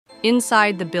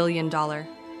Inside the billion-dollar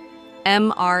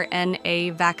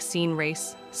mRNA vaccine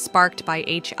race sparked by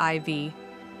HIV.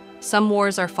 Some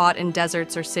wars are fought in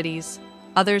deserts or cities,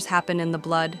 others happen in the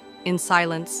blood, in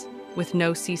silence, with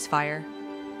no ceasefire.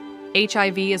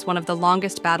 HIV is one of the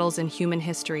longest battles in human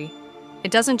history.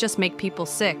 It doesn't just make people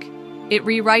sick, it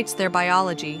rewrites their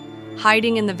biology,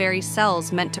 hiding in the very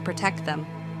cells meant to protect them.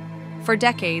 For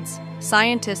decades,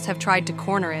 scientists have tried to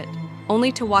corner it,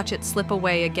 only to watch it slip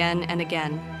away again and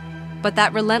again. But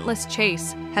that relentless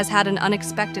chase has had an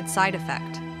unexpected side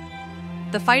effect.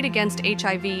 The fight against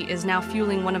HIV is now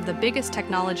fueling one of the biggest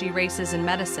technology races in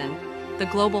medicine, the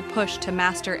global push to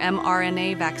master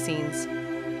mRNA vaccines.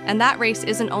 And that race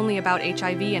isn't only about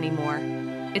HIV anymore.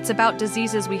 It's about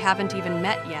diseases we haven't even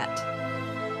met yet.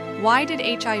 Why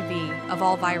did HIV, of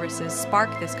all viruses,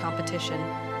 spark this competition?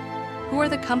 Who are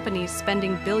the companies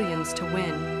spending billions to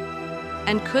win?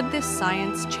 And could this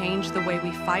science change the way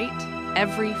we fight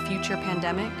every future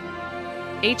pandemic?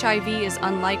 HIV is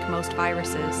unlike most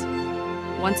viruses.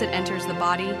 Once it enters the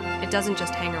body, it doesn't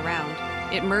just hang around.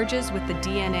 It merges with the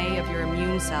DNA of your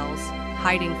immune cells,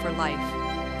 hiding for life.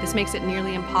 This makes it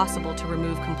nearly impossible to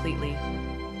remove completely.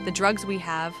 The drugs we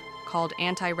have, called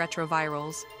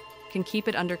antiretrovirals, can keep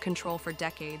it under control for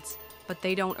decades, but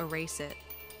they don't erase it.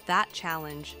 That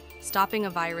challenge, stopping a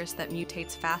virus that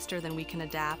mutates faster than we can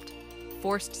adapt,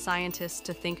 forced scientists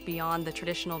to think beyond the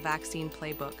traditional vaccine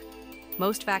playbook.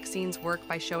 Most vaccines work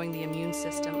by showing the immune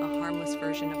system a harmless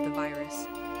version of the virus,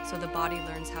 so the body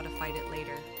learns how to fight it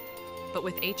later. But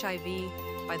with HIV,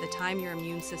 by the time your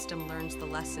immune system learns the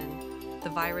lesson, the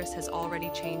virus has already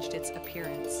changed its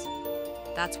appearance.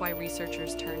 That's why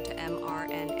researchers turn to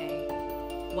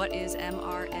mRNA. What is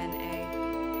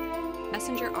mRNA?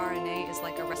 Messenger RNA is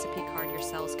like a recipe card your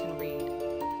cells can read.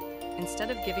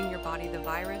 Instead of giving your body the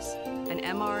virus, an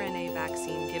mRNA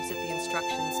vaccine gives it the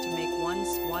instructions to make one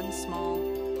small,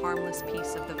 harmless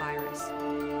piece of the virus,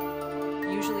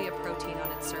 usually a protein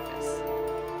on its surface.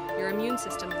 Your immune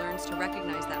system learns to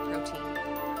recognize that protein,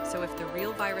 so if the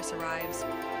real virus arrives,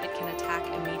 it can attack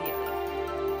immediately.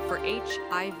 For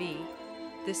HIV,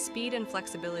 this speed and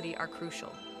flexibility are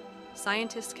crucial.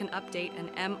 Scientists can update an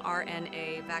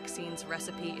mRNA vaccine's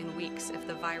recipe in weeks if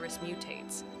the virus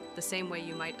mutates, the same way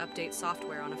you might update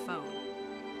software on a phone.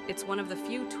 It's one of the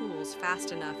few tools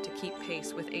fast enough to keep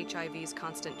pace with HIV's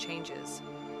constant changes.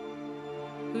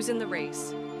 Who's in the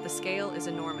race? The scale is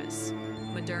enormous.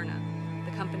 Moderna,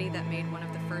 the company that made one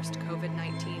of the first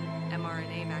COVID-19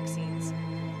 mRNA vaccines,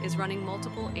 is running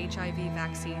multiple HIV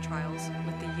vaccine trials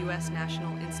with the US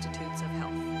National Institutes of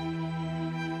Health.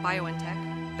 BioNTech,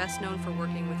 best known for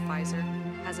working with Pfizer,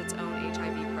 has its own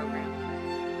HIV program.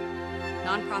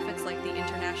 Nonprofits like the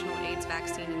International AIDS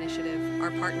Vaccine Initiative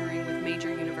are partnering with major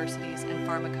universities and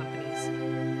pharma companies.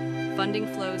 Funding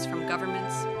flows from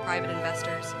governments, private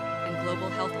investors, and global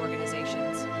health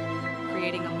organizations,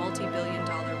 creating a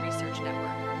multi-billion-dollar research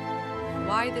network.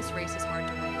 Why this race is hard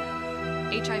to win?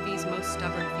 HIV's most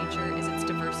stubborn feature is its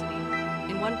diversity.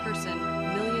 In one person,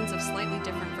 millions of slightly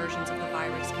different versions of the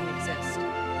virus can exist.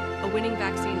 A winning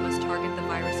vaccine must target the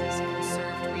virus's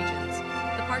conserved regions,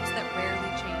 the parts that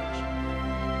rarely change.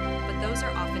 But those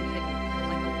are often hidden,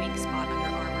 like a weak spot under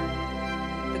armor.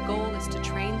 The goal is to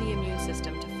train the immune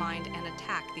system to find and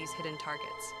attack these hidden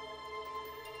targets.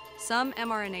 Some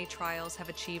mRNA trials have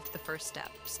achieved the first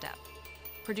step,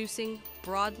 producing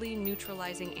broadly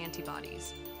neutralizing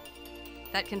antibodies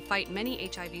that can fight many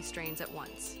HIV strains at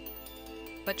once.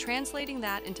 But translating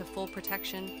that into full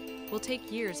protection will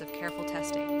take years of careful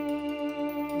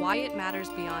testing. Why it matters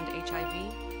beyond HIV?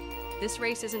 This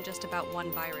race isn't just about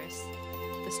one virus.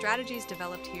 The strategies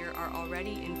developed here are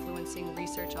already influencing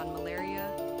research on malaria,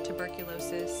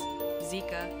 tuberculosis,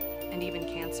 Zika, and even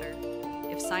cancer.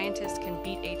 If scientists can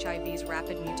beat HIV's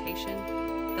rapid mutation,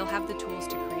 they'll have the tools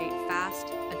to create fast,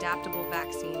 adaptable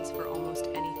vaccines for almost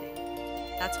anything.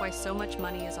 That's why so much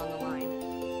money is on the line.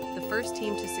 The first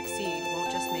team to succeed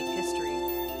won't just make history,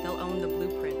 they'll own the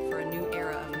blueprint for a new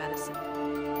era of medicine.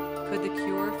 Could the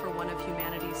cure for one of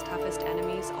humanity's toughest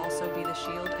enemies also be the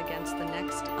shield against the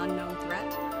next unknown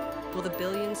threat? Will the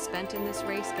billions spent in this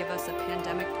race give us a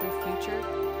pandemic-proof future?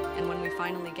 And when we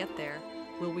finally get there,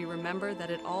 will we remember that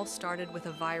it all started with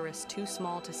a virus too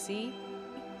small to see,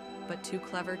 but too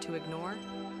clever to ignore?